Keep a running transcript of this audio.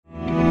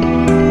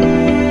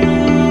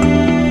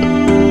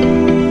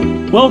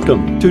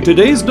Welcome to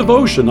today's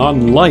devotion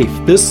on life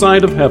this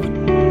side of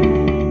heaven.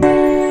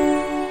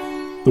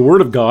 The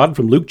Word of God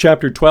from Luke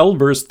chapter 12,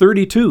 verse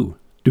 32.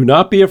 Do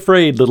not be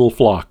afraid, little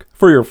flock,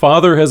 for your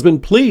Father has been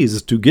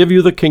pleased to give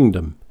you the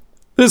kingdom.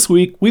 This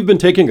week, we've been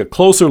taking a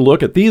closer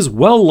look at these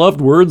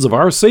well-loved words of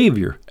our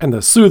Savior and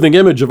the soothing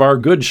image of our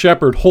Good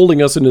Shepherd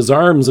holding us in his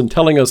arms and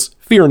telling us,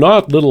 "Fear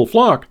not, little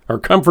flock," are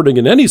comforting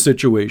in any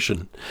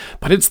situation.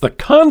 But it's the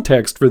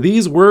context for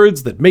these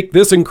words that make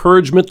this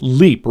encouragement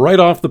leap right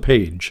off the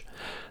page.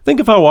 Think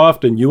of how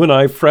often you and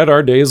I fret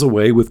our days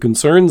away with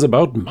concerns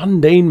about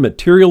mundane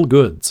material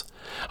goods.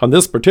 On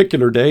this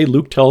particular day,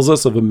 Luke tells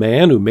us of a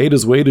man who made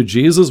his way to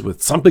Jesus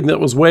with something that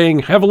was weighing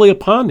heavily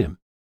upon him.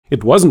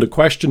 It wasn't a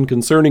question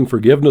concerning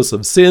forgiveness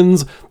of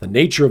sins, the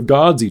nature of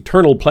God's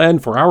eternal plan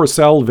for our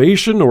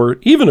salvation, or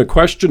even a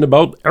question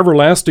about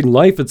everlasting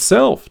life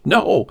itself.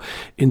 No,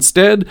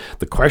 instead,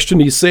 the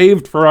question he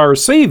saved for our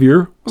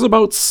Savior was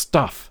about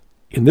stuff.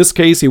 In this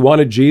case, he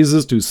wanted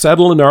Jesus to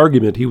settle an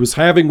argument he was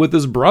having with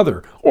his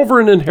brother over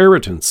an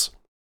inheritance.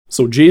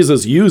 So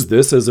Jesus used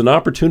this as an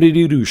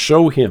opportunity to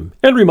show him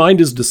and remind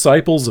his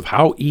disciples of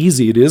how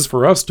easy it is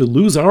for us to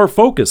lose our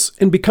focus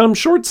and become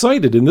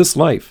short-sighted in this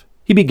life.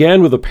 He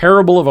began with a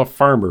parable of a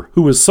farmer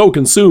who was so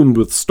consumed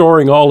with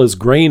storing all his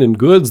grain and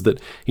goods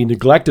that he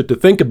neglected to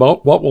think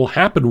about what will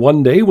happen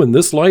one day when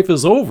this life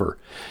is over.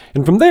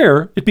 And from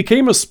there, it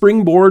became a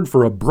springboard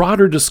for a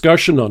broader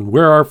discussion on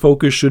where our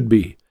focus should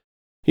be.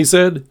 He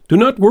said, "Do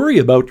not worry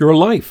about your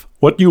life,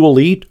 what you will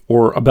eat,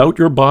 or about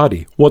your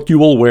body, what you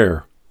will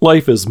wear.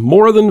 Life is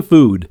more than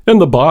food, and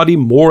the body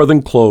more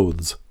than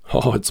clothes."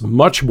 Oh, it's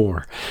much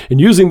more.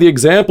 And using the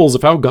examples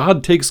of how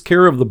God takes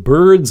care of the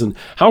birds and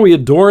how he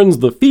adorns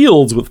the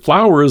fields with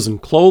flowers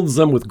and clothes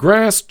them with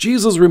grass,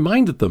 Jesus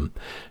reminded them,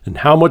 and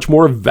how much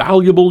more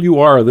valuable you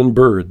are than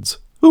birds.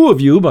 Who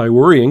of you, by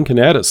worrying, can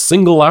add a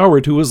single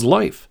hour to his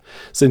life?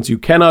 Since you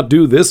cannot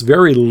do this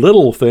very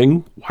little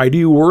thing, why do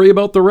you worry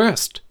about the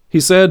rest? He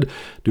said,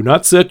 "Do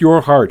not set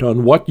your heart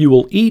on what you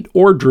will eat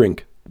or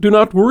drink. Do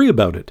not worry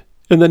about it."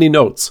 And then he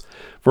notes,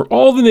 "For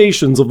all the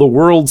nations of the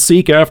world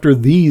seek after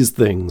these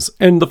things,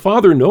 and the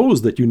Father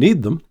knows that you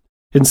need them."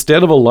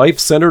 Instead of a life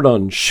centered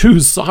on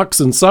shoes, socks,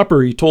 and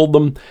supper, he told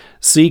them,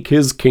 "Seek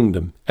his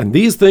kingdom, and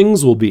these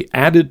things will be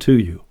added to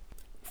you."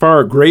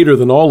 Far greater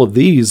than all of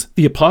these,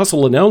 the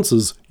apostle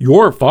announces,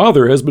 "Your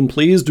Father has been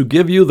pleased to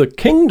give you the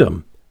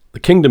kingdom." The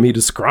kingdom he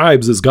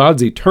describes as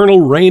God's eternal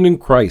reign in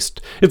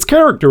Christ. It's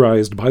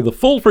characterized by the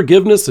full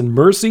forgiveness and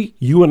mercy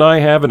you and I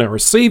have in our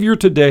Savior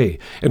today,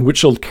 and which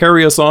shall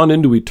carry us on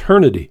into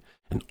eternity.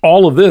 And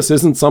all of this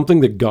isn't something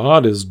that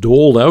God has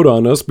doled out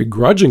on us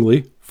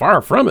begrudgingly.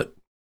 Far from it.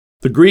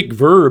 The Greek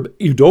verb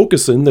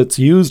eudokesin that's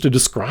used to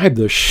describe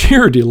the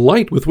sheer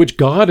delight with which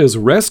God has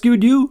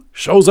rescued you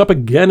shows up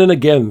again and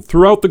again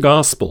throughout the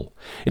gospel.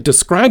 It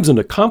describes an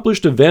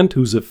accomplished event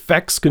whose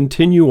effects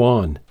continue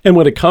on. And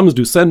when it comes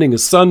to sending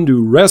his Son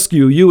to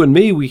rescue you and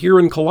me, we hear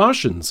in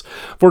Colossians,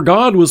 "For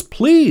God was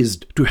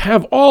pleased to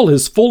have all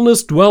his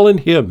fullness dwell in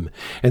him,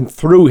 and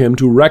through him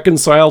to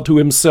reconcile to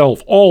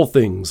himself all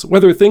things,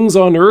 whether things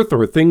on earth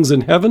or things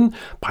in heaven,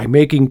 by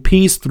making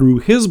peace through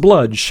his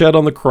blood shed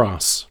on the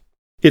cross."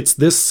 It's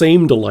this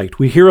same delight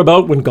we hear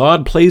about when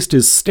God placed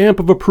his stamp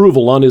of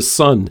approval on his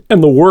Son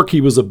and the work he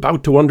was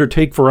about to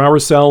undertake for our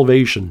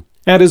salvation.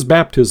 At his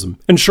baptism,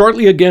 and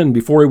shortly again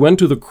before he went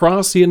to the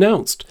cross, he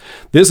announced,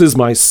 "This is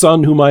my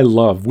Son whom I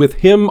love. With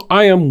him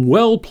I am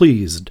well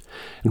pleased."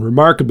 And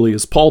remarkably,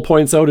 as Paul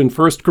points out in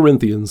 1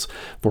 Corinthians,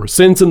 "For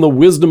since in the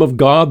wisdom of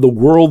God the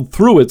world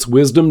through its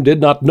wisdom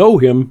did not know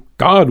him,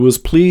 God was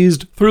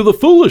pleased through the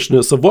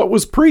foolishness of what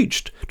was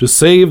preached to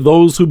save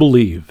those who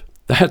believe."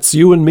 That's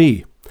you and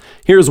me.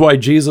 Here's why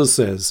Jesus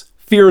says,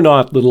 "Fear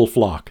not, little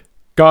flock."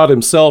 God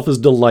himself is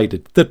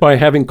delighted that by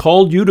having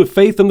called you to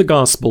faith in the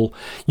gospel,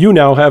 you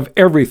now have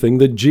everything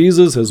that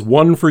Jesus has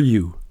won for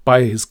you,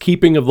 by his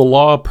keeping of the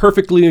law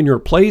perfectly in your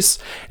place,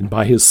 and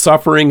by his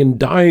suffering and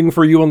dying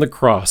for you on the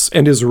cross,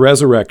 and his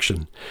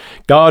resurrection.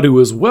 God, who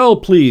is well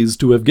pleased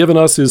to have given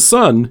us his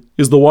Son,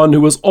 is the one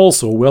who is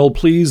also well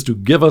pleased to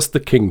give us the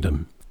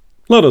kingdom.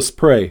 Let us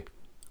pray.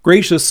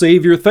 Gracious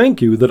Savior,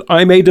 thank you that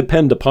I may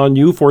depend upon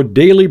you for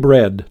daily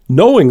bread,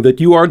 knowing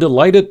that you are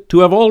delighted to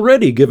have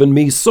already given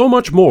me so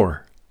much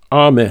more.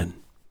 Amen.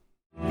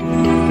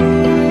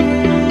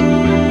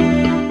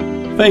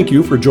 Thank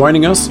you for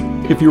joining us.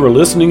 If you are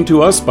listening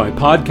to us by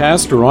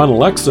podcast or on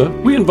Alexa,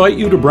 we invite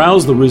you to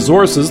browse the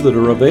resources that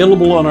are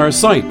available on our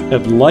site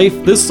at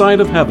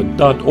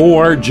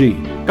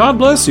lifethissideofheaven.org. God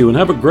bless you and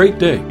have a great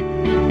day.